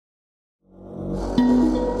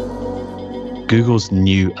Google's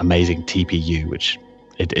new amazing TPU, which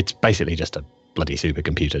it's basically just a bloody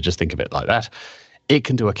supercomputer, just think of it like that. It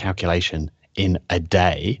can do a calculation in a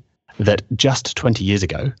day that just 20 years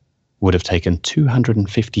ago would have taken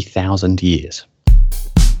 250,000 years.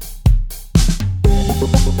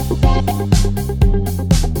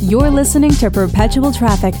 You're listening to Perpetual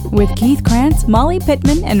Traffic with Keith Krantz, Molly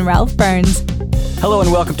Pittman, and Ralph Burns. Hello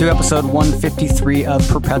and welcome to episode 153 of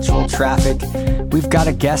Perpetual Traffic. We've got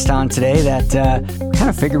a guest on today that kind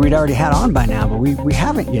of figured we'd already had on by now, but we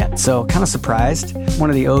haven't yet, so kind of surprised. One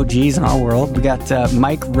of the OGs in our world. We got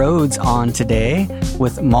Mike Rhodes on today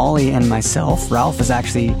with Molly and myself. Ralph is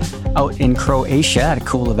actually out in Croatia at a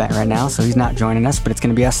cool event right now, so he's not joining us, but it's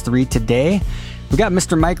going to be us three today. We got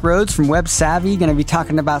Mr. Mike Rhodes from Web Savvy, going to be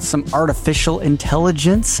talking about some artificial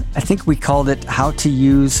intelligence. I think we called it how to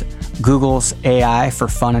use Google's AI for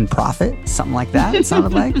fun and profit, something like that, it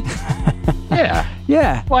sounded like.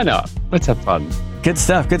 Yeah. Why not? Let's have fun. Good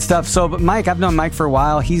stuff. So, but Mike, I've known Mike for a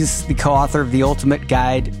while. He's the co-author of The Ultimate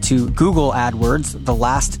Guide to Google AdWords, the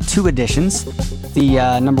last two editions,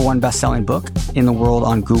 the number one best-selling book in the world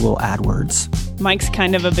on Google AdWords. Mike's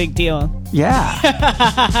kind of a big deal.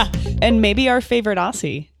 Yeah. And maybe our favorite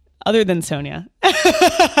Aussie, other than Sonia.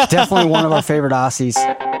 Definitely one of our favorite Aussies.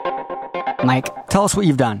 Mike, tell us what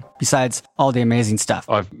you've done besides all the amazing stuff.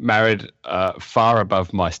 I've married far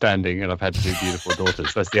above my standing, and I've had two beautiful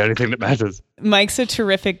daughters. That's the only thing that matters. Mike's a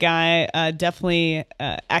terrific guy, definitely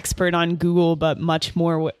expert on Google, but much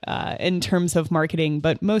more in terms of marketing.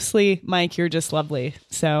 But mostly, Mike, you're just lovely.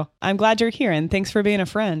 So I'm glad you're here, and thanks for being a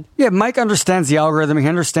friend. Yeah, Mike understands the algorithm. He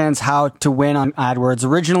understands how to win on AdWords.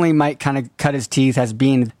 Originally, Mike kind of cut his teeth as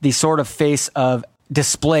being the sort of face of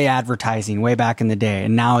display advertising way back in the day.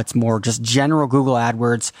 And now it's more just general Google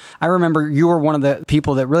AdWords. I remember you were one of the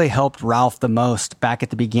people that really helped Ralph the most back at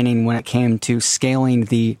the beginning when it came to scaling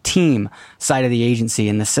the team side of the agency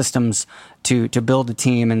and the systems to build a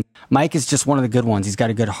team. And Mike is just one of the good ones. He's got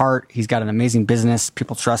a good heart. He's got an amazing business.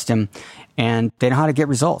 People trust him and they know how to get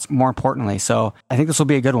results, more importantly. So I think this will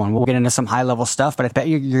be a good one. We'll get into some high level stuff, but I bet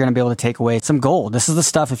you're going to be able to take away some gold. This is the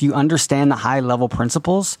stuff, if you understand the high level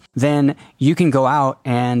principles, then you can go out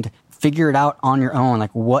and figure it out on your own.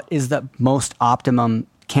 Like, what is the most optimum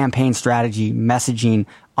campaign strategy, messaging,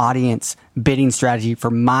 audience, bidding strategy for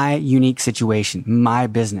my unique situation, my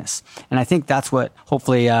business. And I think that's what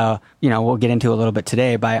hopefully, we'll get into a little bit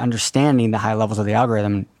today by understanding the high levels of the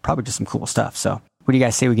algorithm and probably just some cool stuff. So what do you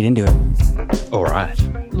guys say we get into it? All right.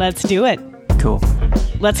 Let's do it. Cool.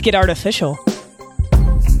 Let's get artificial.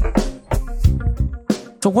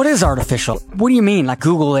 So what is artificial? What do you mean? Like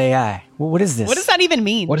Google AI? What is this? What does that even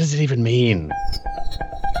mean? What does it even mean?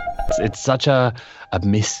 It's such a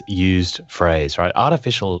misused phrase, right?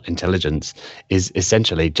 Artificial intelligence is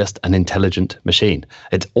essentially just an intelligent machine.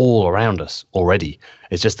 It's all around us already.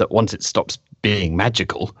 It's just that once it stops being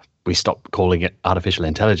magical, we stop calling it artificial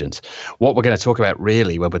intelligence. What we're going to talk about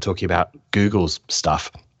really when we're talking about Google's stuff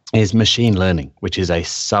is machine learning, which is a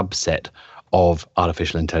subset of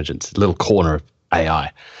artificial intelligence, a little corner of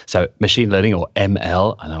AI. So machine learning, or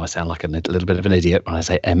ML, I know I sound like a little bit of an idiot when I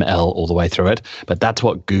say ML all the way through it, but that's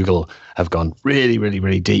what Google have gone really, really,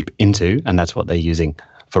 really deep into, and that's what they're using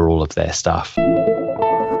for all of their stuff.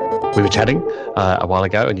 We were chatting a while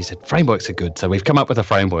ago, and you said frameworks are good, so we've come up with a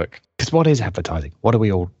framework. Because what is advertising? What are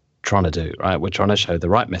we all trying to do, right? We're trying to show the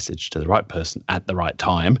right message to the right person at the right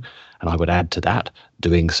time, and I would add to that,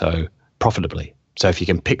 doing so profitably. So if you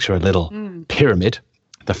can picture a little pyramid,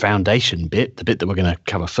 the foundation bit, the bit that we're going to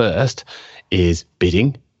cover first, is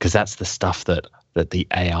bidding, because that's the stuff that the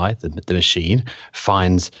AI, the machine,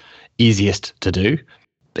 finds easiest to do.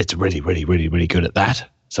 It's really, really, really, really good at that.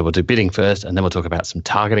 So we'll do bidding first, and then we'll talk about some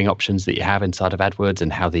targeting options that you have inside of AdWords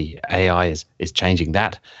and how the AI is changing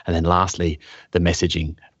that. And then lastly, the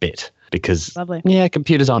messaging bit, because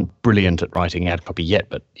computers aren't brilliant at writing ad copy yet,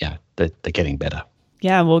 but yeah, they're getting better.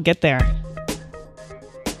 Yeah, we'll get there.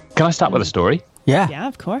 Can I start with a story? Yeah,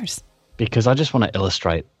 of course. Because I just want to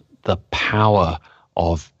illustrate the power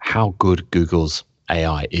of how good Google's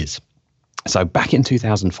AI is. So back in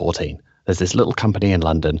 2014, there's this little company in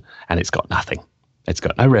London, and it's got nothing. It's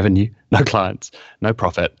got no revenue, no clients, no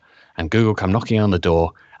profit, and Google come knocking on the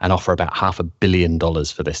door and offer about $500 million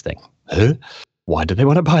for this thing. Huh? Why do they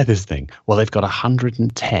want to buy this thing? Well, they've got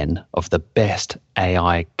 110 of the best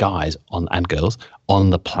AI guys and girls on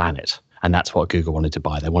the planet, and that's what Google wanted to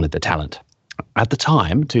buy. They wanted the talent. At the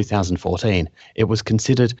time, 2014, it was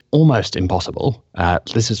considered almost impossible.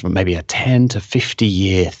 This is maybe a 10 to 50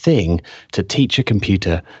 year thing to teach a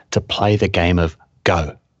computer to play the game of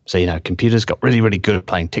Go. So, computers got really, really good at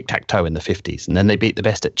playing tic-tac-toe in the 50s, and then they beat the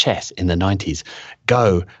best at chess in the 90s.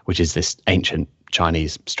 Go, which is this ancient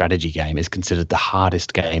Chinese strategy game, is considered the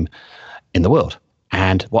hardest game in the world.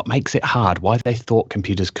 And what makes it hard, why they thought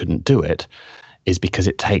computers couldn't do it, is because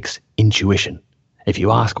it takes intuition. If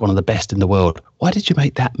you ask one of the best in the world, why did you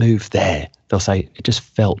make that move there? They'll say, it just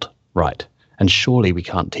felt right. And surely we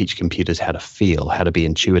can't teach computers how to feel, how to be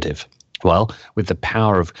intuitive. Well, with the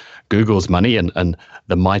power of Google's money and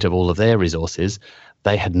the might of all of their resources,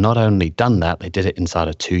 they had not only done that, they did it inside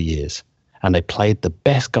of 2 years. And they played the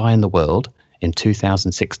best guy in the world in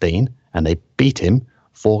 2016, and they beat him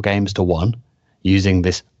 4 games to 1 using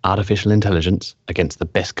this artificial intelligence against the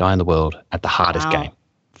best guy in the world at the hardest game.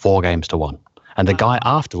 4 games to 1. And the guy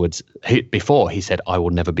afterwards, before he said, I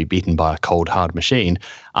will never be beaten by a cold, hard machine,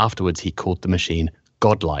 afterwards he called the machine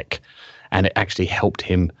godlike. And it actually helped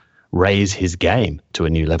him raise his game to a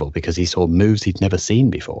new level because he saw moves he'd never seen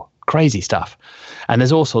before. Crazy stuff. And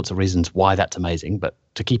there's all sorts of reasons why that's amazing, but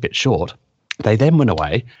to keep it short, they then went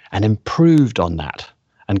away and improved on that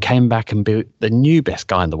and came back and beat the new best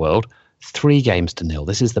guy in the world 3 games to 0.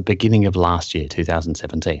 This is the beginning of last year,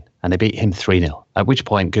 2017, and they beat him 3-0, at which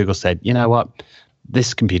point Google said, you know what,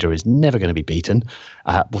 this computer is never going to be beaten.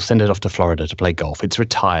 We'll send it off to Florida to play golf. It's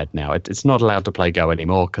retired now. It's not allowed to play Go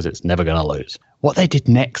anymore because it's never going to lose. What they did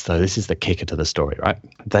next, though, this is the kicker to the story, right?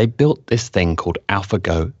 They built this thing called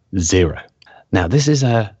AlphaGo Zero. Now, this is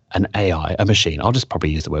an AI, a machine. I'll just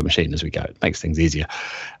probably use the word machine as we go. It makes things easier.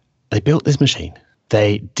 They built this machine.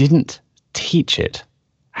 They didn't teach it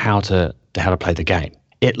how to play the game.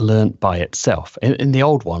 It learned by itself. In the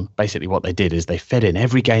old one, basically what they did is they fed in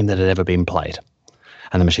every game that had ever been played.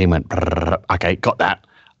 And the machine went, okay, got that.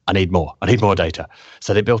 I need more data.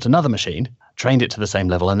 So they built another machine, trained it to the same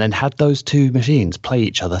level, and then had those 2 machines play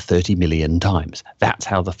each other 30 million times. That's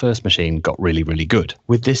how the first machine got really, really good.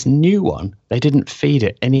 With this new one, they didn't feed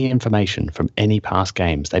it any information from any past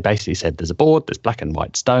games. They basically said, there's a board, there's black and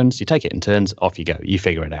white stones, you take it in turns, off you go, you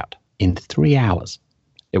figure it out. In 3 hours,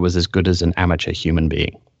 it was as good as an amateur human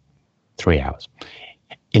being. 3 hours.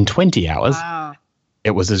 In 20 hours,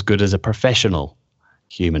 It was as good as a professional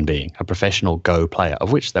human being, a professional Go player,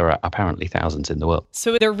 of which there are apparently thousands in the world.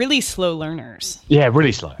 So they're really slow learners. Yeah,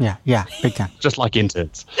 really slow. Yeah, big time. Just like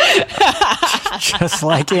interns. Just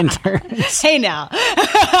like interns. Hey now.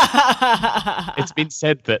 It's been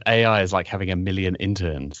said that AI is like having 1 million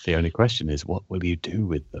interns. The only question is, what will you do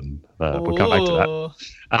with them? We'll come back to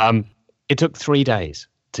that. It took 3 days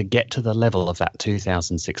to get to the level of that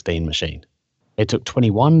 2016 machine. It took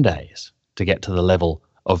 21 days to get to the level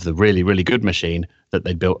of the really, really good machine that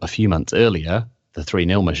they built a few months earlier, the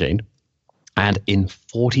 3-0 machine. And in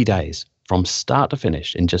 40 days, from start to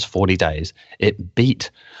finish, in just 40 days, it beat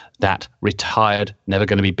that retired, never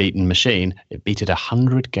going to be beaten machine. It beat it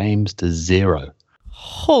 100 games to 0.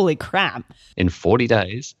 Holy crap. In 40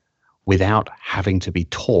 days, without having to be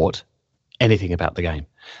taught anything about the game.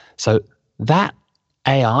 So that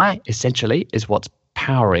AI essentially is what's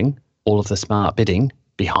powering all of the smart bidding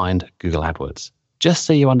behind Google AdWords. Just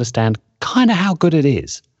so you understand kind of how good it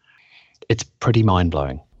is. It's pretty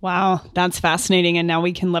mind-blowing. Wow, that's fascinating. And now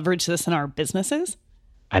we can leverage this in our businesses?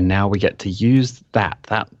 And now we get to use that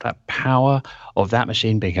power of that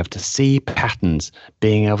machine being able to see patterns,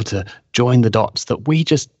 being able to join the dots that we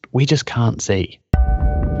just can't see.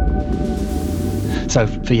 So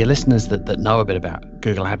for your listeners that know a bit about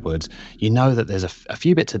Google AdWords, you know that there's a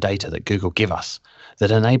few bits of data that Google give us that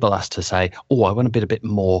enable us to say, oh, I want to bid a bit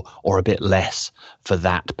more or a bit less for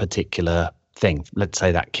that particular thing. Let's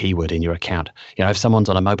say that keyword in your account. You know, if someone's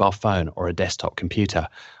on a mobile phone or a desktop computer,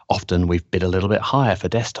 often we've bid a little bit higher for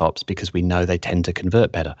desktops because we know they tend to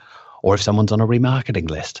convert better. Or if someone's on a remarketing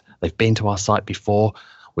list, they've been to our site before,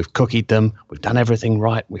 we've cookied them, we've done everything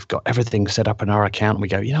right, we've got everything set up in our account, and we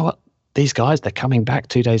go, you know what? These guys, they're coming back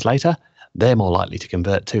 2 days later. They're more likely to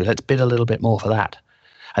convert too. Let's bid a little bit more for that.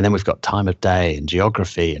 And then we've got time of day and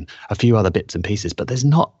geography and a few other bits and pieces, but there's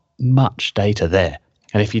not much data there.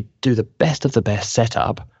 And if you do the best of the best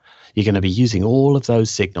setup, you're going to be using all of those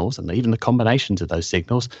signals and even the combinations of those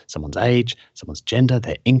signals, someone's age, someone's gender,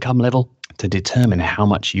 their income level, to determine how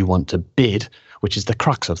much you want to bid, which is the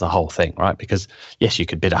crux of the whole thing, right? Because yes, you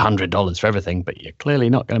could bid $100 for everything, but you're clearly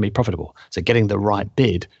not going to be profitable. So getting the right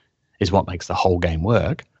bid is what makes the whole game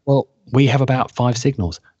work. Well, we have about 5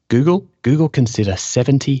 signals. Google consider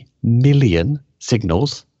 70 million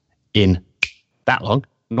signals in that long,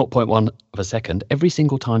 0.1 of a second, every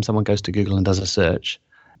single time someone goes to Google and does a search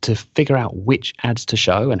to figure out which ads to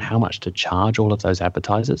show and how much to charge all of those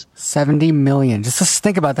advertisers. 70 million. Just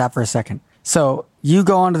think about that for a second. So you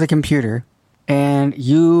go onto the computer and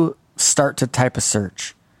you start to type a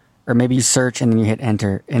search. or maybe you search and then you hit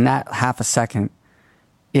enter. In that half a second,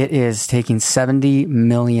 it is taking 70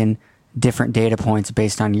 million different data points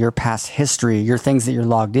based on your past history, your things that you're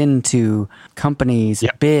logged into, companies,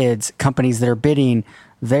 bids, companies that are bidding,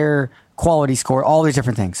 their quality score, all these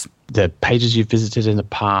different things. The pages you've visited in the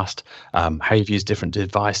past, how you've used different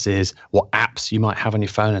devices, what apps you might have on your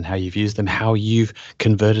phone and how you've used them, how you've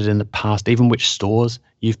converted in the past, even which stores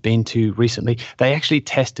you've been to recently. They actually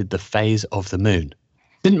tested the phase of the moon.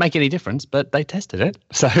 Didn't make any difference, but they tested it.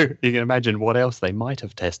 So you can imagine what else they might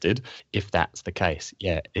have tested if that's the case.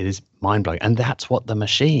 Yeah, it is mind-blowing. And that's what the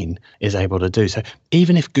machine is able to do. So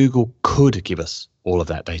even if Google could give us all of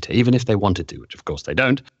that data, even if they wanted to, which of course they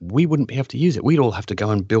don't, we wouldn't be able to use it. We'd all have to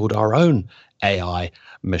go and build our own AI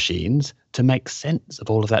machines to make sense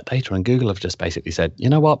of all of that data. And Google have just basically said, you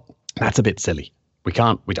know what, that's a bit silly. We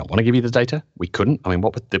don't want to give you the data. We couldn't. I mean,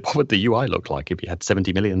 what would the UI look like if you had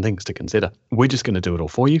 70 million things to consider? We're just going to do it all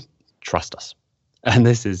for you. Trust us. And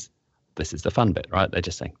this is the fun bit, right? They're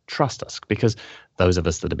just saying, trust us, because those of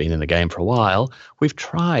us that have been in the game for a while, we've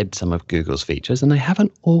tried some of Google's features and they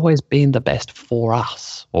haven't always been the best for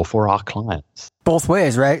us or for our clients. Both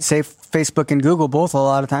ways, right? Say Facebook and Google both a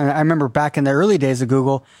lot of times. I remember back in the early days of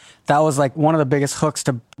Google, that was like one of the biggest hooks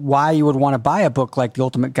to why you would want to buy a book like The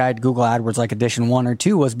Ultimate Guide to Google AdWords, like edition 1 or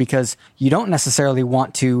 2, was because you don't necessarily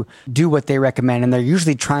want to do what they recommend. And they're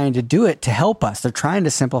usually trying to do it to help us. They're trying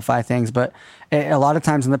to simplify things. But a lot of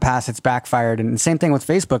times in the past, it's backfired. And same thing with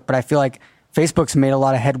Facebook. But I feel like Facebook's made a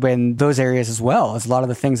lot of headway in those areas as well. As a lot of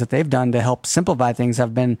the things that they've done to help simplify things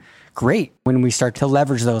have been great when we start to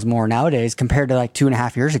leverage those more nowadays compared to like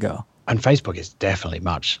 2.5 years ago. And Facebook is definitely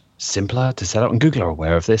much simpler to set up. And Google are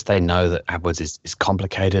aware of this. They know that AdWords is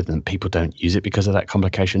complicated and people don't use it because of that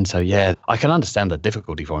complication. So yeah, I can understand the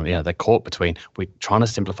difficulty for them. Yeah, they're caught between, we're trying to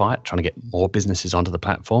simplify it, trying to get more businesses onto the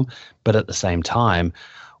platform. But at the same time,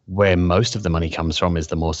 where most of the money comes from is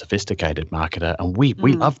the more sophisticated marketer. And we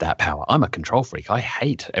love that power. I'm a control freak. I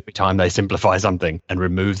hate every time they simplify something and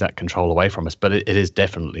remove that control away from us. But it is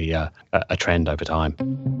definitely a trend over time.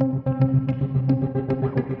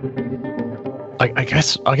 I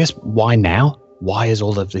guess why now? Why is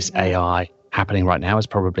all of this AI happening right now is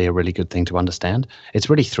probably a really good thing to understand. It's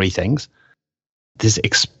really three things. This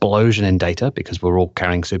explosion in data because we're all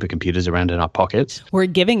carrying supercomputers around in our pockets. We're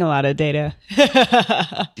giving a lot of data.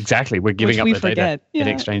 Exactly. We're giving up the data in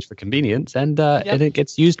exchange for convenience, and it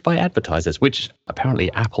gets used by advertisers, which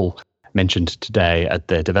apparently Apple mentioned today at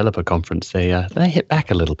their developer conference. They hit back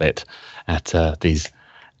a little bit at these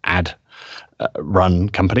ad run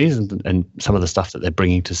companies and some of the stuff that they're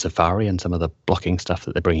bringing to Safari and some of the blocking stuff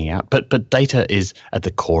that they're bringing out. But data is at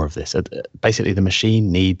the core of this. Basically, the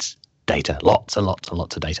machine needs data, lots and lots and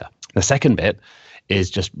lots of data. The second bit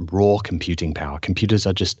is just raw computing power. Computers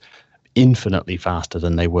are just infinitely faster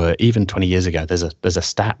than they were even 20 years ago. There's a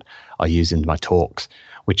stat I use in my talks,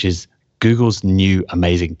 which is Google's new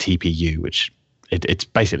amazing TPU, which it's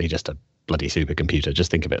basically just a bloody supercomputer.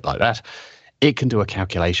 Just think of it like that. It can do a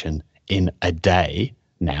calculation in a day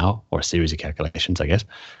now, or a series of calculations, I guess,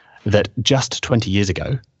 that just 20 years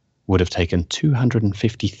ago would have taken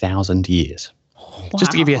 250,000 years. Wow.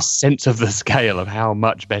 Just to give you a sense of the scale of how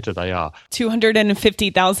much better they are.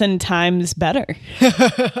 250,000 times better.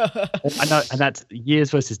 I know, and that's years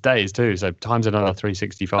versus days too. So times another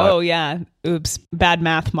 365. Oh yeah. Oops. Bad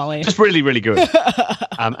math, Molly. Just really, really good.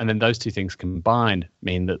 And then those two things combined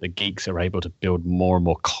mean that the geeks are able to build more and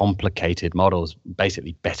more complicated models,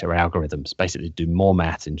 basically better algorithms, basically do more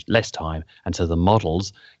math in less time. And so the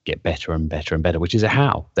models get better and better and better, which is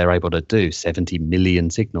how they're able to do 70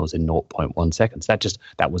 million signals in 0.1 seconds.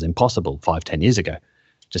 That was impossible 5-10 years ago.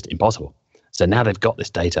 Just impossible. So now they've got this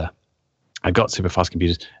data. I've got super fast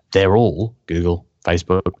computers. They're all Google,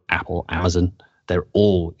 Facebook, Apple, Amazon. They're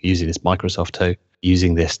all using this, Microsoft too,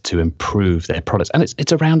 using this to improve their products. And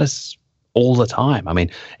it's around us all the time. I mean,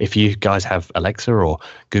 if you guys have Alexa or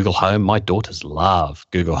Google Home, my daughters love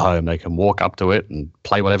Google Home. They can walk up to it and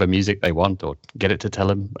play whatever music they want or get it to tell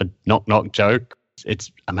them a knock-knock joke.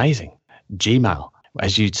 It's amazing. Gmail.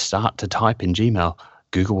 As you start to type in Gmail,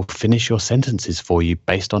 Google will finish your sentences for you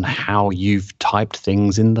based on how you've typed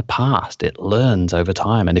things in the past. It learns over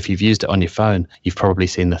time. And if you've used it on your phone, you've probably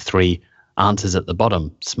seen the 3 answers at the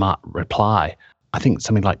bottom, smart reply. I think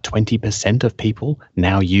something like 20% of people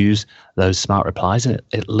now use those smart replies, and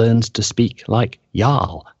it learns to speak like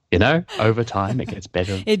Jarl. You know, over time, it gets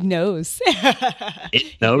better. It knows.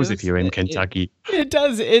 It knows if you're in Kentucky. It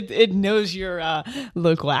does. It knows your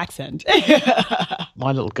local accent.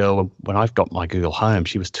 My little girl, when I've got my Google Home,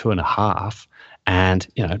 she was 2.5. And,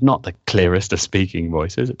 not the clearest of speaking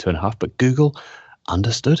voices at 2.5, but Google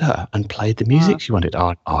understood her and played the music she wanted.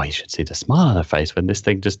 Oh, you should see the smile on her face when this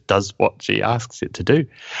thing just does what she asks it to do.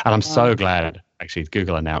 And I'm so glad, actually,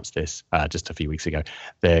 Google announced this just a few weeks ago.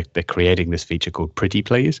 They're creating this feature called Pretty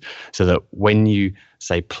Please, so that when you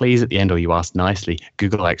say please at the end or you ask nicely,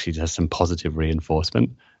 Google actually does some positive reinforcement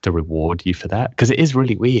to reward you for that, because it is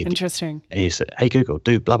really weird. Interesting. And you say, hey, Google,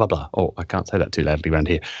 do blah, blah, blah. Oh, I can't say that too loudly around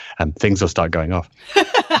here. Things will start going off.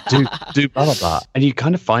 do blah, blah, blah. And you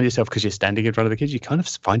kind of find yourself, because you're standing in front of the kids, you kind of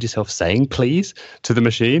find yourself saying please to the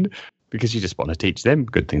machine because you just want to teach them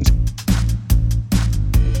good things.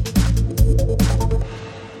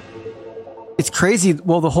 It's crazy.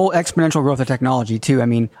 Well, the whole exponential growth of technology too. I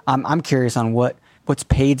mean, I'm curious on what's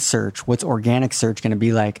paid search, what's organic search going to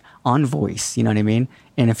be like on voice, you know what I mean?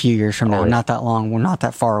 In a few years from now, not that long, we're not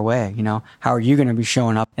that far away, you know? How are you going to be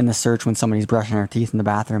showing up in the search when somebody's brushing their teeth in the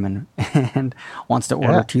bathroom and wants to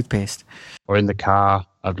order toothpaste? Or in the car.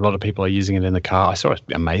 A lot of people are using it in the car. I saw an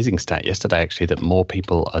amazing stat yesterday, actually, that more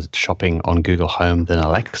people are shopping on Google Home than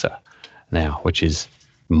Alexa now, which is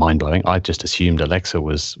mind-blowing. I just assumed Alexa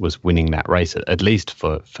was winning that race, at least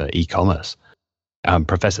for e-commerce.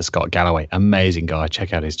 Professor Scott Galloway, amazing guy.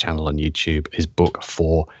 Check out his channel on YouTube. His book,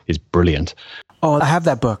 4, is brilliant. Oh, I have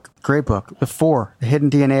that book. Great book. The 4, The Hidden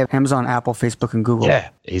DNA of Amazon, Apple, Facebook, and Google. Yeah,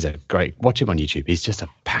 he's a great, watch him on YouTube. He's just a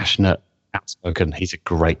passionate, outspoken, he's a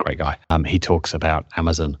great guy. He talks about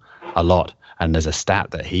Amazon a lot. And there's a stat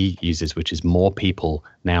that he uses, which is more people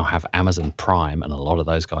now have Amazon Prime, and a lot of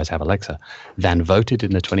those guys have Alexa, than voted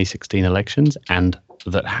in the 2016 elections and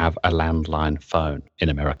that have a landline phone in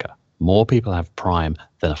America. More people have Prime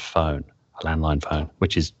than a landline phone,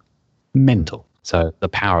 which is mental. So the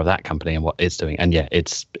power of that company and what it's doing. And yeah,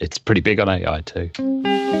 it's pretty big on AI too.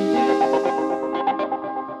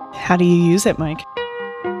 How do you use it, Mike?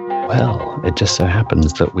 Well, it just so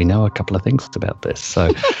happens that we know a couple of things about this. So,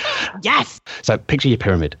 yes. So picture your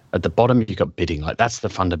pyramid. At the bottom, you've got bidding. Like, that's the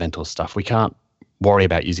fundamental stuff. We can't worry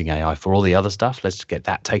about using AI for all the other stuff. Let's get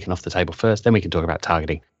that taken off the table first. Then we can talk about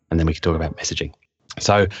targeting, and then we can talk about messaging.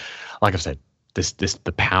 So, like I've said,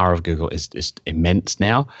 the power of Google is immense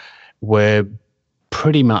now. We're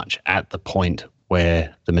pretty much at the point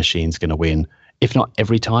where the machine's going to win. If not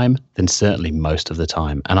every time, then certainly most of the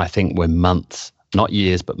time. And I think we're months, not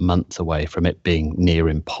years, but months away from it being near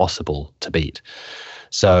impossible to beat.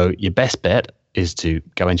 So your best bet is to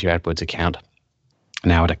go into your AdWords account.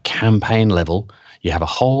 Now at a campaign level, you have a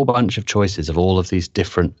whole bunch of choices of all of these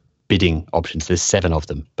different bidding options. There's 7 of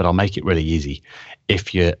them, but I'll make it really easy.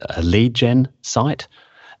 If you're a lead gen site,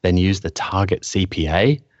 then use the target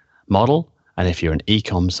CPA model. And if you're an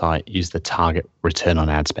e-com site, use the target return on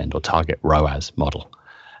ad spend or target ROAS model.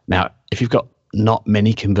 Now, if you've got not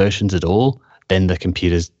many conversions at all, then the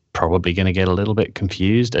computer's probably going to get a little bit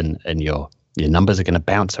confused and your numbers are going to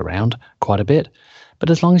bounce around quite a bit. But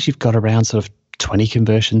as long as you've got around sort of 20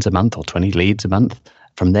 conversions a month or 20 leads a month,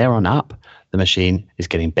 from there on up, the machine is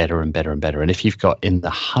getting better and better and better. And if you've got in the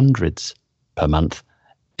hundreds per month,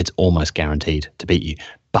 it's almost guaranteed to beat you.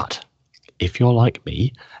 But if you're like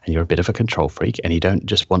me and you're a bit of a control freak and you don't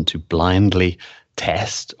just want to blindly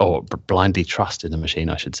test or blindly trust in the machine,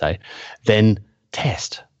 I should say, then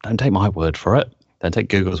test. Don't take my word for it. Don't take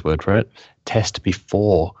Google's word for it. Test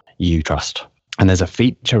before you trust. And there's a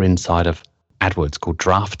feature inside of AdWords called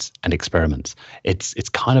drafts and experiments. It's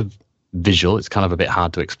kind of visual. It's kind of a bit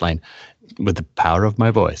hard to explain with the power of my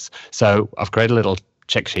voice. So I've created a little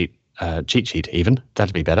cheat sheet even.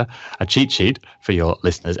 That'd be better. A cheat sheet for your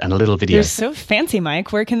listeners and a little video. You're so fancy,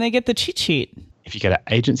 Mike. Where can they get the cheat sheet? If you go to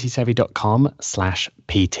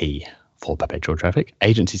agencysavvy.com/PT for perpetual traffic,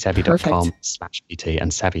 agencysavvy.com/PT,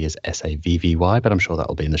 and savvy is SAVVY, but I'm sure that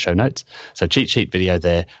will be in the show notes. So cheat sheet video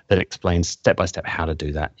there that explains step by step how to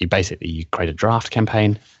do that. You create a draft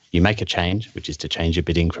campaign, you make a change, which is to change your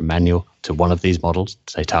bidding from manual to one of these models,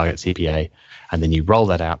 say target CPA, and then you roll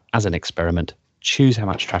that out as an experiment, choose how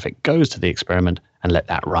much traffic goes to the experiment, and let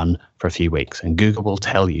that run for a few weeks. And Google will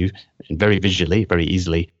tell you very visually, very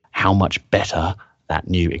easily, how much better that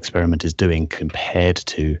new experiment is doing compared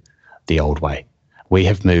to the old way. We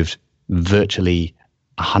have moved virtually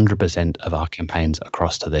 100% of our campaigns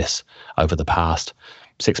across to this over the past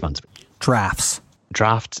 6 months. Drafts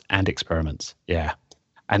and experiments, yeah.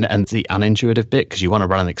 And the unintuitive bit, because you want to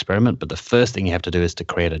run an experiment, but the first thing you have to do is to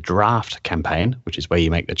create a draft campaign, which is where you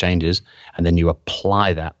make the changes, and then you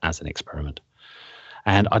apply that as an experiment.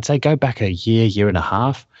 And I'd say go back a year and a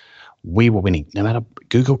half, we were winning. No matter,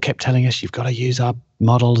 Google kept telling us, you've got to use our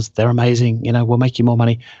models. They're amazing. We'll make you more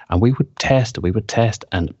money. And we would test.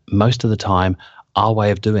 And most of the time, our way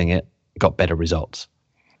of doing it got better results.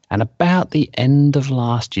 And about the end of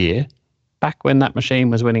last year, back when that machine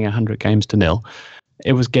was winning 100 games to nil,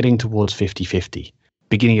 it was getting towards 50-50.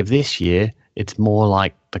 Beginning of this year, it's more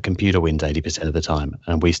like the computer wins 80% of the time,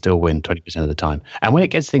 and we still win 20% of the time. And when it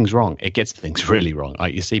gets things wrong, it gets things really wrong.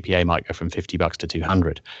 Like your CPA might go from $50 to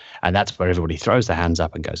 200, and that's where everybody throws their hands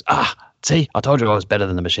up and goes, see, I told you I was better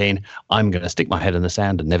than the machine. I'm going to stick my head in the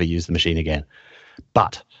sand and never use the machine again.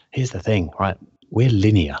 But here's the thing, right? We're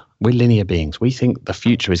linear. We're linear beings. We think the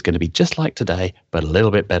future is going to be just like today, but a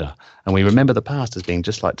little bit better. And we remember the past as being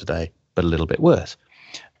just like today, but a little bit worse.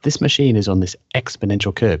 This machine is on this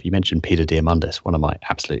exponential curve. You mentioned Peter Diamandis, one of my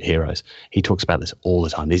absolute heroes. He talks about this all the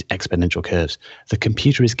time, these exponential curves. The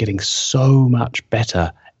computer is getting so much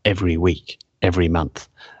better every week, every month,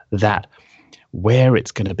 that where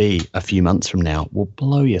it's going to be a few months from now will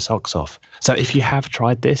blow your socks off. So if you have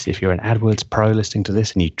tried this, if you're an AdWords pro listening to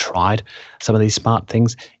this and you tried some of these smart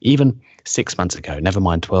things, even 6 months ago, never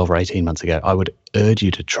mind 12 or 18 months ago, I would urge you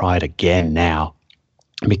to try it again now,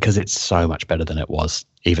 because it's so much better than it was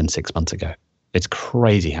even 6 months ago. It's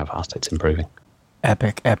crazy how fast it's improving.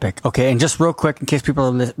 Epic. Okay, and just real quick, in case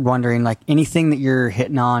people are wondering, like anything that you're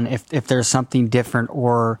hitting on, if there's something different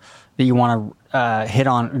or that you want to hit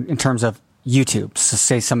on in terms of YouTube, so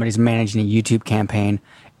say somebody's managing a YouTube campaign,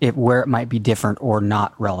 where it might be different or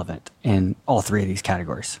not relevant in all three of these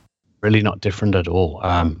categories. Really not different at all.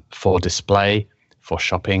 For display, for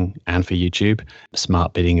shopping, and for YouTube,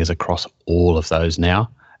 smart bidding is across all of those now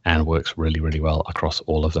and works really, really well across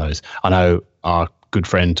all of those. I know our good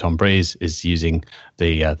friend Tom Breeze is using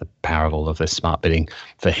the power of all of this smart bidding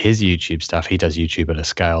for his YouTube stuff. He does YouTube at a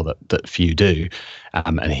scale that few do,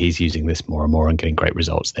 and he's using this more and more and getting great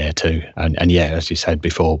results there too. And yeah, as you said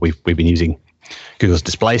before, we've been using Google's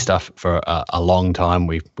display stuff for a long time.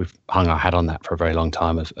 We've hung our hat on that for a very long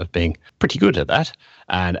time of being pretty good at that,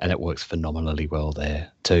 and it works phenomenally well there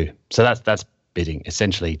too. So that's bidding.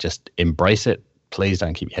 Essentially, just embrace it. Please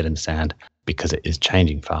don't keep your head in the sand, because it is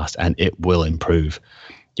changing fast and it will improve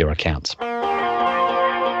your accounts.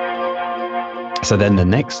 So then the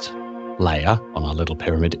next layer on our little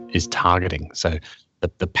pyramid is targeting. So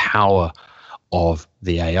the power of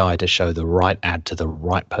the AI to show the right ad to the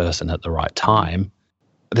right person at the right time.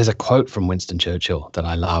 There's a quote from Winston Churchill that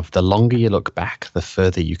I love: the longer you look back, the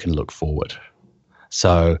further you can look forward.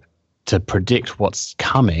 So to predict what's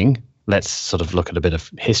coming, let's sort of look at a bit of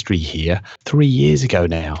history here. 3 years ago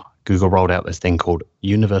now, Google rolled out this thing called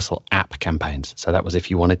Universal App Campaigns. So that was if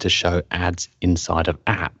you wanted to show ads inside of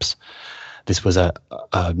apps. This was a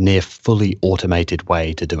near fully automated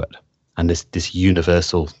way to do it. And this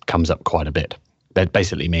universal comes up quite a bit. That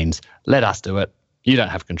basically means, let us do it. You don't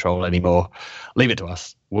have control anymore. Leave it to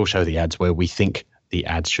us. We'll show the ads where we think the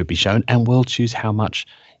ads should be shown, and we'll choose how much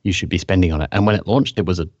you should be spending on it. And when it launched, it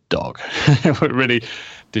was a dog. It really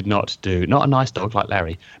did not do, not a nice dog like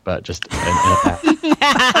Larry, but just I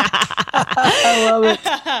love it.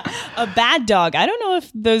 A bad dog. I don't know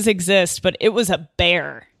if those exist, but it was a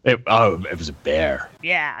bear. It was a bear.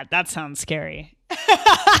 Yeah, that sounds scary.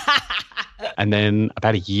 And then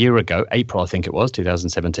about a year ago, April, I think it was,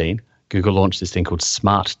 2017, Google launched this thing called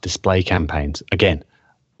Smart Display Campaigns. Again,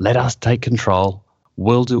 let us take control.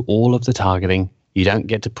 We'll do all of the targeting. You don't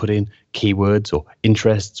get to put in keywords or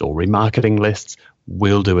interests or remarketing lists.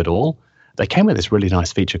 We'll do it all. They came with this really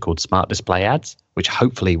nice feature called Smart Display Ads, which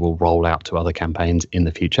hopefully will roll out to other campaigns in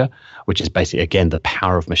the future, which is basically, again, the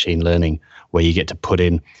power of machine learning, where you get to put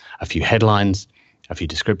in a few headlines, a few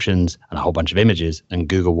descriptions, and a whole bunch of images, and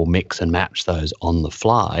Google will mix and match those on the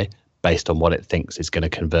fly based on what it thinks is going to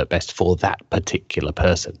convert best for that particular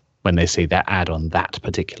person when they see that ad on that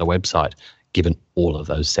particular website, given all of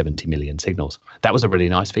those 70 million signals. That was a really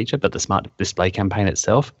nice feature, but the Smart Display Campaign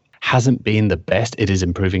itself hasn't been the best. It is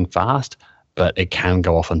improving fast, but it can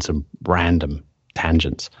go off on some random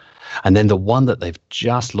tangents. And then the one that they've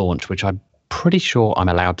just launched, which I'm pretty sure I'm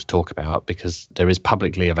allowed to talk about because there is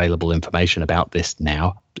publicly available information about this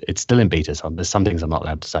now. It's still in beta, so there's some things I'm not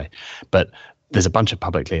allowed to say, but there's a bunch of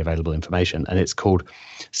publicly available information, and it's called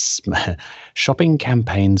Shopping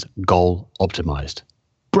Campaigns Goal Optimized.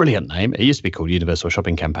 Brilliant name. It used to be called Universal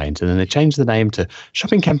Shopping Campaigns, and then they changed the name to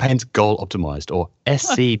Shopping Campaigns Goal Optimized, or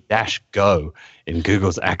SC-GO in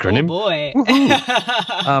Google's acronym. Oh,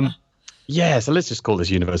 boy. Yeah, so let's just call this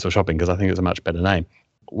Universal Shopping because I think it's a much better name,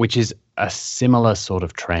 which is a similar sort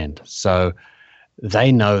of trend. So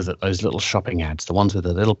they know that those little shopping ads, the ones with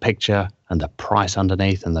the little picture and the price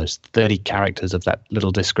underneath and those 30 characters of that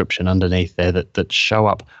little description underneath there that show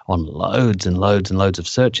up on loads and loads and loads of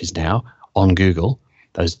searches now on Google,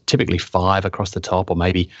 those typically 5 across the top or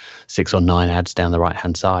maybe 6 or 9 ads down the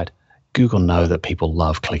right-hand side, Google know that people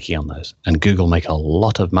love clicking on those, and Google make a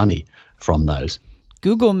lot of money from those.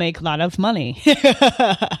 Google make a lot of money.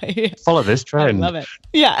 Follow this trend. I love it.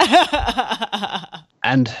 Yeah.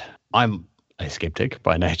 And I'm a skeptic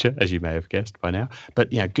by nature, as you may have guessed by now.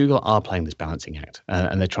 But yeah, Google are playing this balancing act,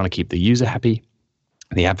 and they're trying to keep the user happy,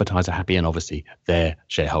 the advertiser happy, and obviously their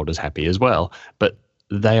shareholders happy as well. But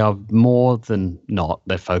they are more than not,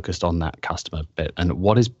 they're focused on that customer bit and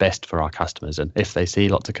what is best for our customers. And if they see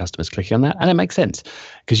lots of customers clicking on that, and it makes sense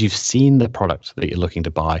because you've seen the product that you're looking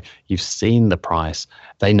to buy, you've seen the price,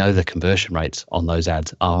 they know the conversion rates on those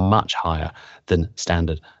ads are much higher than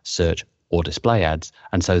standard search or display ads.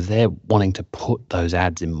 And so they're wanting to put those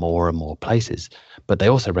ads in more and more places. But they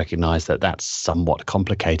also recognize that that's somewhat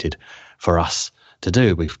complicated for us to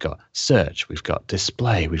do. We've got search, we've got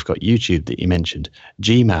display, we've got YouTube that you mentioned,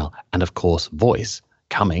 Gmail, and of course voice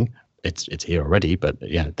coming. It's here already, but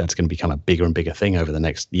yeah, that's going to become a bigger and bigger thing over the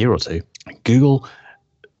next year or two. Google,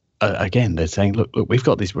 again, they're saying, look, we've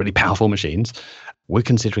got these really powerful machines. We're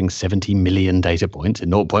considering 70 million data points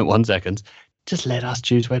in 0.1 seconds. Just let us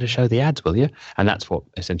choose where to show the ads, will you? And that's what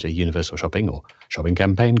essentially universal shopping or shopping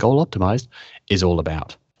campaign goal optimized is all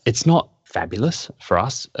about. It's not fabulous for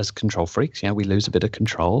us as control freaks. We lose a bit of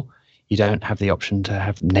control. You don't have the option to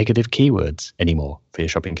have negative keywords anymore for your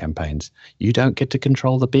shopping campaigns. You don't get to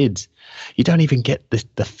control the bids. You don't even get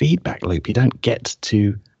the feedback loop. You don't get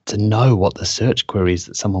to know what the search queries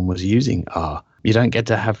that someone was using are. You don't get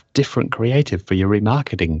to have different creative for your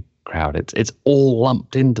remarketing crowd. It's all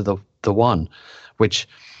lumped into the one, which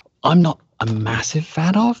I'm not a massive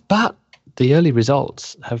fan of, but the early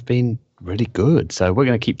results have been really good. So we're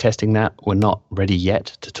going to keep testing that. We're not ready yet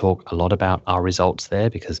to talk a lot about our results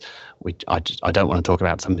there because I don't want to talk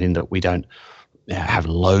about something that we don't have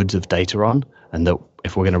loads of data on, and that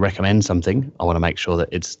if we're going to recommend something, I want to make sure that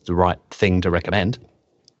it's the right thing to recommend.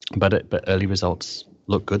 But early results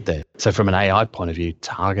look good there. So from an AI point of view,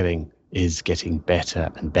 targeting is getting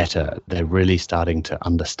better and better. They're really starting to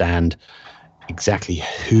understand exactly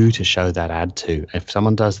who to show that ad to. If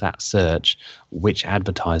someone does that search, which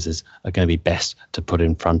advertisers are going to be best to put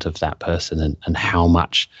in front of that person, and how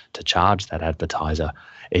much to charge that advertiser.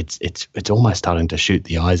 It's almost starting to shoot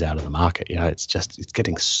the eyes out of the market. It's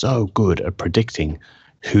getting so good at predicting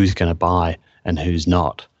who's going to buy and who's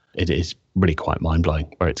not. It is really quite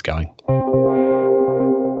mind-blowing where it's going.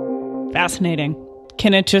 Fascinating.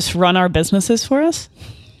 Can it just run our businesses for us?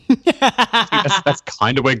 that's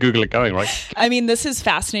kind of where Google are going, right? I mean, this is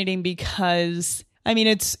fascinating because,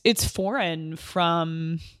 it's foreign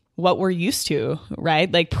from what we're used to,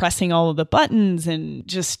 right? Like pressing all of the buttons and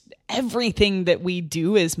just everything that we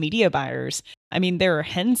do as media buyers. There are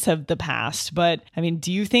hints of the past, but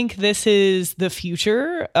do you think this is the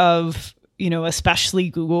future of, especially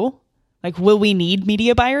Google? Like, will we need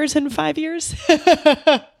media buyers in 5 years?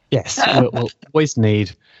 Yes, we'll always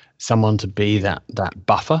need someone to be that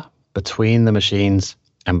buffer between the machines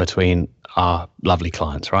and between our lovely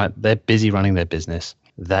clients, right? They're busy running their business.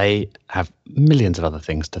 They have millions of other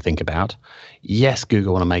things to think about. Yes,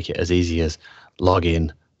 Google want to make it as easy as log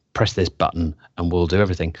in, press this button, and we'll do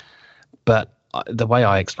everything. But the way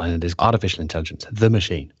I explain it is artificial intelligence, the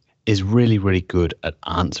machine, is really, really good at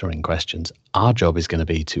answering questions. Our job is going to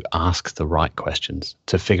be to ask the right questions,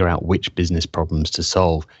 to figure out which business problems to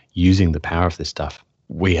solve using the power of this stuff.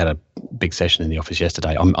 We had a big session in the office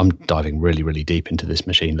yesterday. I'm diving really, really deep into this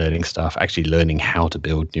machine learning stuff, actually learning how to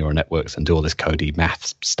build neural networks and do all this codey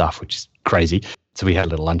maths stuff, which is crazy. So we had a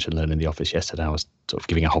little lunch and learn in the office yesterday. I was sort of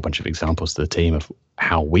giving a whole bunch of examples to the team of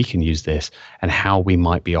how we can use this and how we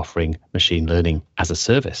might be offering machine learning as a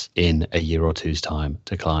service in a year or two's time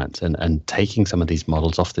to clients, and taking some of these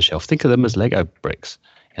models off the shelf. Think of them as Lego bricks.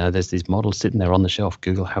 There's these models sitting there on the shelf.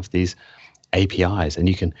 Google have these APIs, and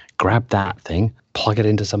you can grab that thing, plug it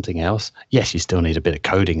into something else. Yes, you still need a bit of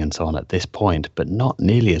coding and so on at this point, but not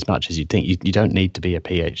nearly as much as you think. You don't need to be a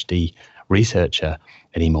PhD researcher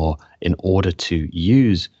anymore in order to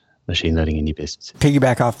use machine learning in your business.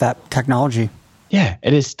 Piggyback off that technology. Yeah,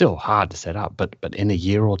 it is still hard to set up, but in a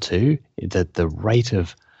year or two, the rate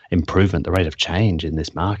of improvement, the rate of change in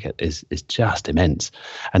this market is just immense.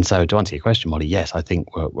 And so to answer your question, Molly, yes, I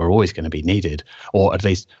think we're always going to be needed, or at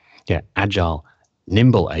least, agile,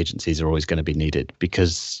 nimble agencies are always going to be needed,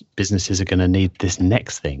 because businesses are going to need this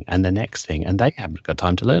next thing and the next thing, and they haven't got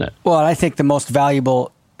time to learn it. Well, I think the most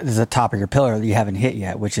valuable is the top of your pillar that you haven't hit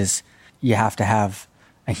yet, which is you have to have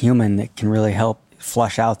a human that can really help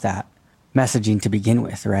flush out that messaging to begin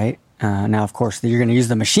with, right? Now, of course, you're going to use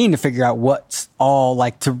the machine to figure out what's all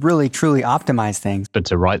like to really, truly optimize things. But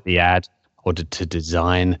to write the ad or to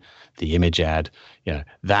design the image ad,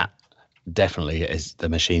 that definitely is, the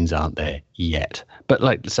machines aren't there yet.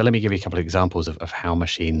 But so let me give you a couple of examples of how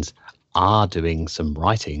machines are doing some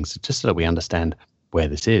writings just so that we understand where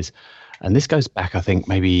this is. And this goes back, I think,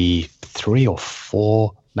 maybe 3 or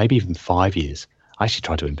 4, maybe even 5 years. I actually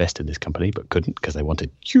tried to invest in this company, but couldn't because they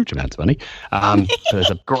wanted huge amounts of money. So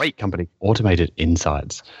there's a great company, Automated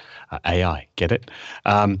Insights, AI, get it?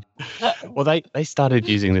 Well, they started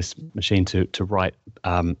using this machine to write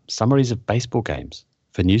summaries of baseball games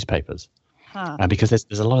for newspapers. Because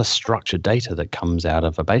there's a lot of structured data that comes out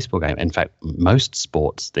of a baseball game. In fact, most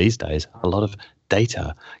sports these days, a lot of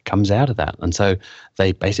data comes out of that. And so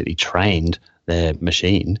they basically trained their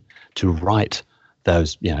machine to write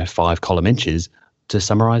those 5 column inches to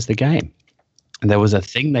summarize the game. And there was a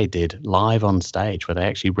thing they did live on stage where they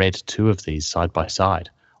actually read 2 of these side by side.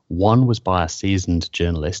 One was by a seasoned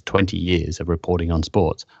journalist, 20 years of reporting on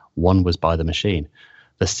sports. One was by the machine.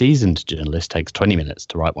 The seasoned journalist takes 20 minutes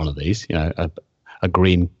to write one of these. A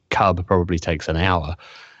green cub probably takes an hour.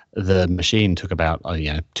 The machine took about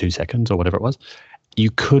 2 seconds or whatever it was.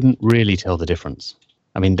 You couldn't really tell the difference.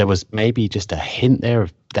 I mean, there was maybe just a hint there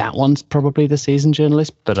of that one's probably the seasoned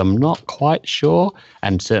journalist, but I'm not quite sure.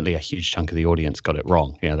 And certainly a huge chunk of the audience got it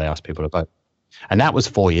wrong. They asked people to vote. And that was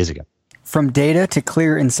 4 years ago. From data to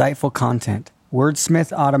clear, insightful content,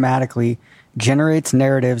 Wordsmith automatically generates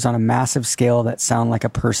narratives on a massive scale that sound like a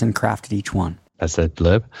person crafted each one. That's the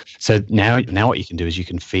blurb. So now what you can do is you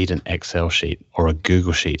can feed an Excel sheet or a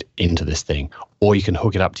Google sheet into this thing, or you can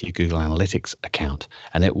hook it up to your Google Analytics account,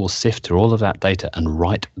 and it will sift through all of that data and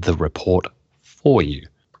write the report for you.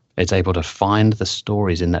 It's able to find the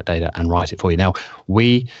stories in that data and write it for you. Now,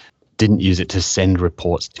 we didn't use it to send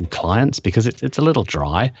reports to clients because it's a little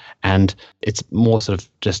dry and it's more sort of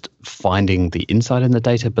just finding the insight in the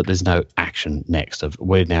data, but there's no action next of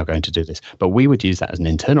we're now going to do this. But we would use that as an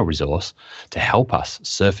internal resource to help us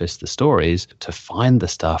surface the stories, to find the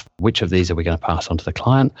stuff. Which of these are we going to pass on to the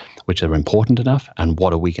client? Which are important enough? And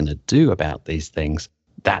what are we going to do about these things?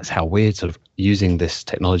 That's how we're sort of using this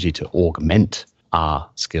technology to augment our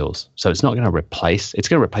skills. So it's not going to replace, it's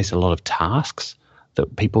going to replace a lot of tasks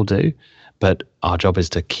that people do, but our job is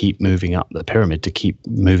to keep moving up the pyramid, to keep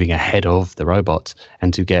moving ahead of the robots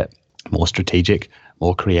and to get more strategic,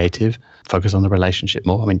 more creative, focus on the relationship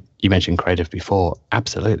more. I mean, you mentioned creative before.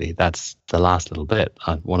 Absolutely. That's the last little bit.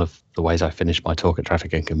 One of the ways I finished my talk at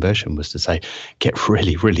Traffic and Conversion was to say, get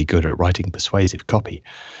really, really good at writing persuasive copy,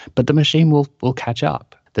 but the machine will catch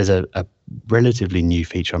up. There's a relatively new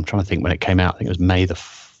feature. I'm trying to think when it came out. I think it was May the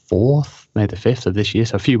 5th of this year,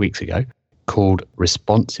 so a few weeks ago, called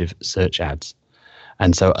responsive search ads.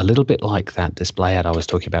 And so a little bit like that display ad I was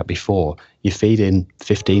talking about before, you feed in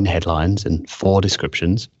 15 headlines and 4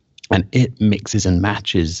 descriptions, and it mixes and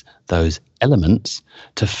matches those elements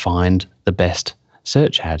to find the best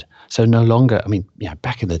search ad. So no longer,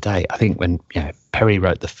 back in the day, I think when Perry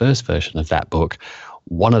wrote the first version of that book,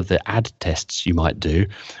 one of the ad tests you might do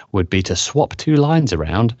would be to swap 2 lines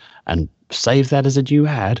around and save that as a new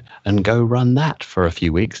ad and go run that for a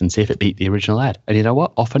few weeks and see if it beat the original ad. And you know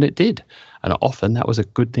what? Often it did. And often that was a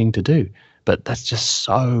good thing to do. But that's just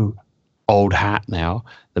so old hat now.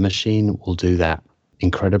 The machine will do that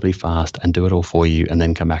incredibly fast and do it all for you and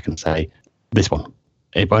then come back and say, this one.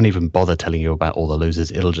 It won't even bother telling you about all the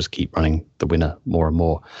losers. It'll just keep running the winner more and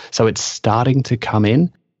more. So it's starting to come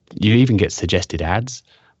in. You even get suggested ads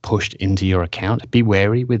pushed into your account. Be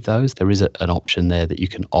wary with those. There is an option there that you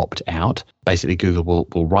can opt out. Basically, Google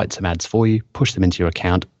will write some ads for you, push them into your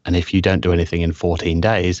account, and if you don't do anything in 14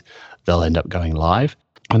 days, they'll end up going live.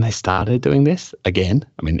 When they started doing this, again,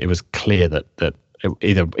 it was clear that it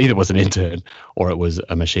either was an intern or it was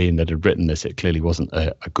a machine that had written this. It clearly wasn't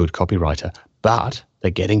a good copywriter, but they're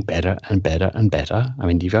getting better and better and better.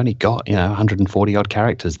 You've only got 140 odd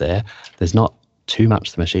characters there. There's not too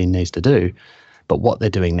much the machine needs to do. But what they're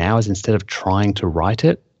doing now is instead of trying to write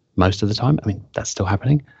it most of the time, that's still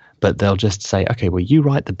happening, but they'll just say, okay, well, you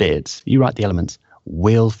write the bits, you write the elements,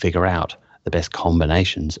 we'll figure out the best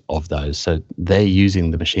combinations of those. So they're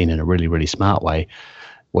using the machine in a really, really smart way.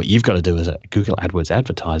 What you've got to do as a Google AdWords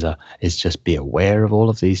advertiser is just be aware of all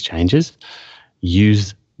of these changes,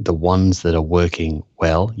 use the ones that are working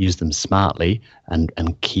well, use them smartly,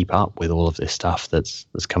 and keep up with all of this stuff that's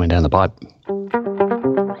coming down the pipe.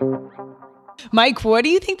 Mike, what do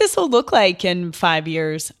you think this will look like in 5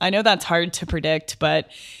 years? I know that's hard to predict, but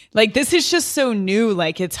this is just so new.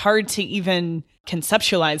 It's hard to even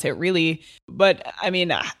conceptualize it, really. But I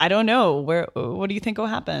don't know. What do you think will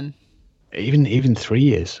happen? Even 3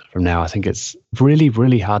 years from now, I think it's really,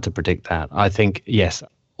 really hard to predict that. I think, yes,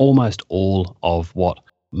 almost all of what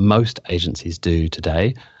most agencies do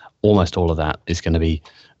today, almost all of that is going to be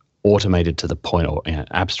automated to the point or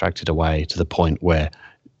abstracted away to the point where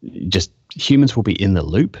just humans will be in the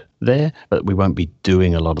loop there, but we won't be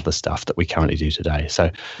doing a lot of the stuff that we currently do today. So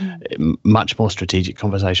much more strategic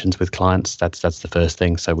conversations with clients. That's the first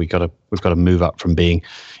thing. So we've got to move up from being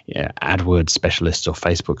AdWords specialists or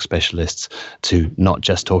Facebook specialists to not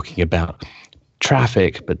just talking about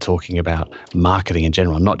traffic, but talking about marketing in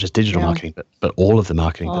general, not just digital marketing, but all of the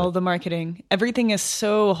marketing. All the marketing. Everything is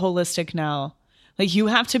so holistic now. Like you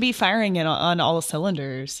have to be firing it on all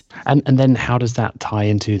cylinders. And then how does that tie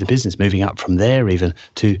into the business, moving up from there even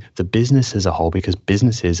to the business as a whole, because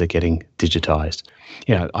businesses are getting digitized.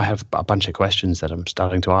 I have a bunch of questions that I'm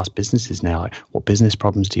starting to ask businesses now. Like, what business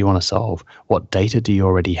problems do you want to solve? What data do you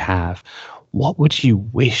already have? What would you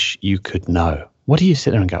wish you could know? What do you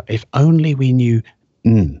sit there and go, if only we knew,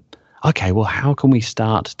 okay, well, how can we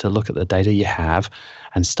start to look at the data you have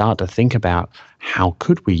and start to think about how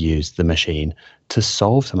could we use the machine to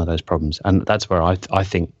solve some of those problems? And that's where I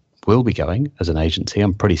think we'll be going as an agency.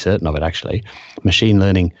 I'm pretty certain of it, actually. Machine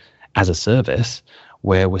learning as a service,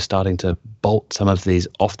 where we're starting to bolt some of these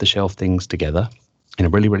off-the-shelf things together in a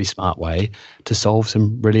really, really smart way to solve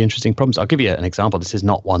some really interesting problems. I'll give you an example. This is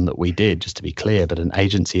not one that we did, just to be clear, but an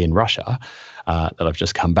agency in Russia that I've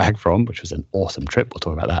just come back from, which was an awesome trip. We'll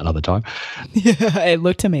talk about that another time. Yeah, it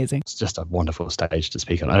looked amazing. It's just a wonderful stage to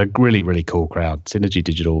speak on. A really, really cool crowd. Synergy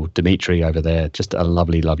Digital, Dimitri over there, just a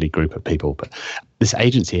lovely, lovely group of people. But this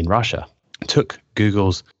agency in Russia took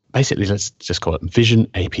Google's, basically, let's just call it Vision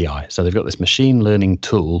API. So they've got this machine learning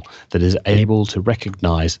tool that is able to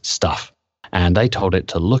recognize stuff. And they told it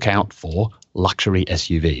to look out for luxury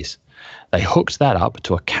SUVs. They hooked that up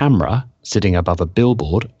to a camera sitting above a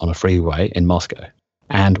billboard on a freeway in Moscow.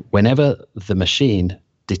 And whenever the machine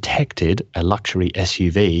detected a luxury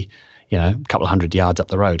SUV, a couple of 100 yards up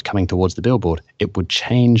the road coming towards the billboard, it would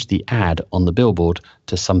change the ad on the billboard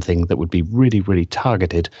to something that would be really, really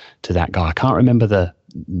targeted to that guy. I can't remember the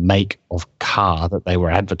make of car that they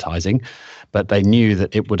were advertising, but they knew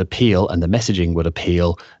that it would appeal and the messaging would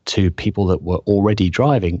appeal to people that were already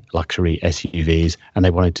driving luxury SUVs, and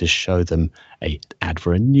they wanted to show them an ad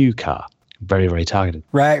for a new car. Very, very targeted.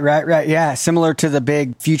 Right. Yeah, similar to the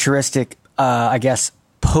big futuristic,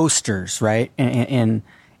 posters, right?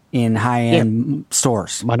 In high-end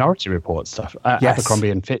stores. Minority Report stuff. Yes. Abercrombie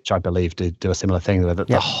and Fitch, I believe, do a similar thing where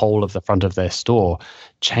the whole of the front of their store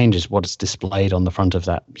changes what's displayed on the front of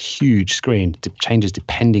that huge screen. It changes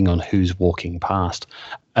depending on who's walking past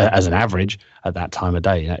as an average at that time of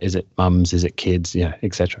day. Is it mums? Is it kids?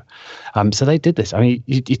 Etc. So they did this. I mean,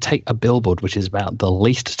 you take a billboard, which is about the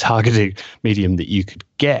least targeted medium that you could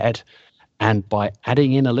get, and by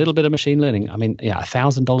adding in a little bit of machine learning,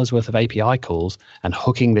 $1,000 worth of API calls and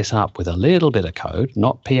hooking this up with a little bit of code,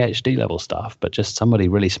 not PhD level stuff, but just somebody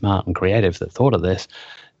really smart and creative that thought of this.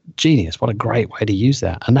 Genius. What a great way to use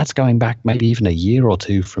that. And that's going back maybe even a year or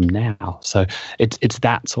two from now. So it's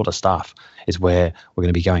that sort of stuff is where we're going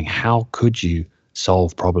to be going. How could you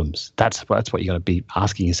solve problems? That's what you got to be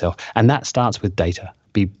asking yourself. And that starts with data.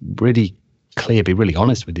 Be really clear, be really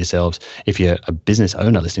honest with yourselves. If you're a business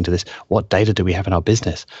owner listening to this, what data do we have in our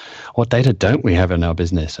business? What data don't we have in our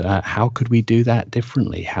business? How could we do that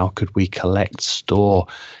differently? How could we collect, store,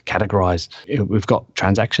 categorize? We've got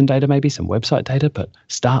transaction data, maybe some website data, but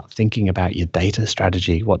start thinking about your data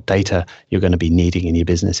strategy, what data you're going to be needing in your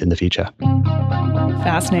business in the future.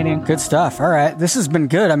 Fascinating. Good stuff. All right. This has been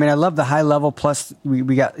good. I mean, I love the high level, plus we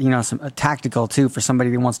got, some tactical too for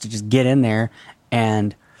somebody who wants to just get in there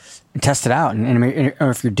and test it out.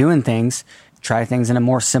 Or if you're doing things, try things in a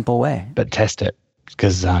more simple way. But test it,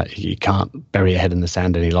 because you can't bury your head in the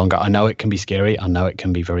sand any longer. I know it can be scary. I know it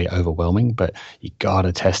can be very overwhelming, but you got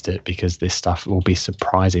to test it, because this stuff will be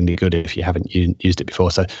surprisingly good if you haven't used it before.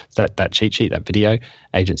 So that cheat sheet, that video,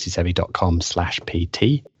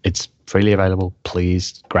 agencysavvy.com/PT, it's freely available.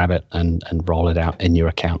 Please grab it and roll it out in your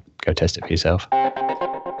account. Go test it for yourself.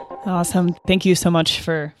 Awesome. Thank you so much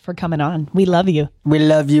for coming on. We love you. We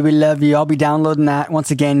love you. We love you. I'll be downloading that.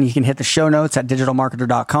 Once again, you can hit the show notes at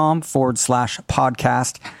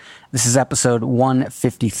digitalmarketer.com/podcast. This is episode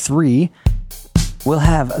 153. We'll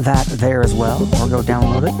have that there as well, or go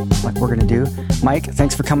download it like we're going to do. Mike,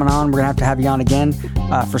 thanks for coming on. We're going to have you on again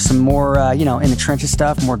for some more, in the trenches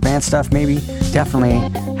stuff, more advanced stuff maybe. Definitely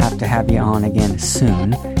have to have you on again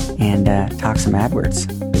soon and talk some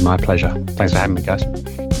AdWords. It'd be my pleasure. Thanks for having me, guys.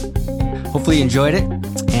 Hopefully you enjoyed it,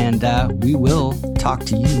 and we will talk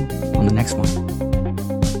to you on the next one.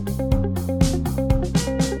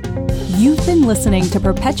 You've been listening to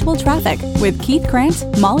Perpetual Traffic with Keith Krantz,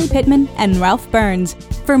 Molly Pittman, and Ralph Burns.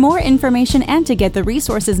 For more information and to get the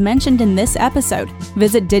resources mentioned in this episode,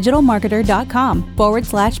 visit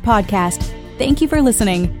digitalmarketer.com/podcast. Thank you for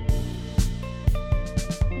listening.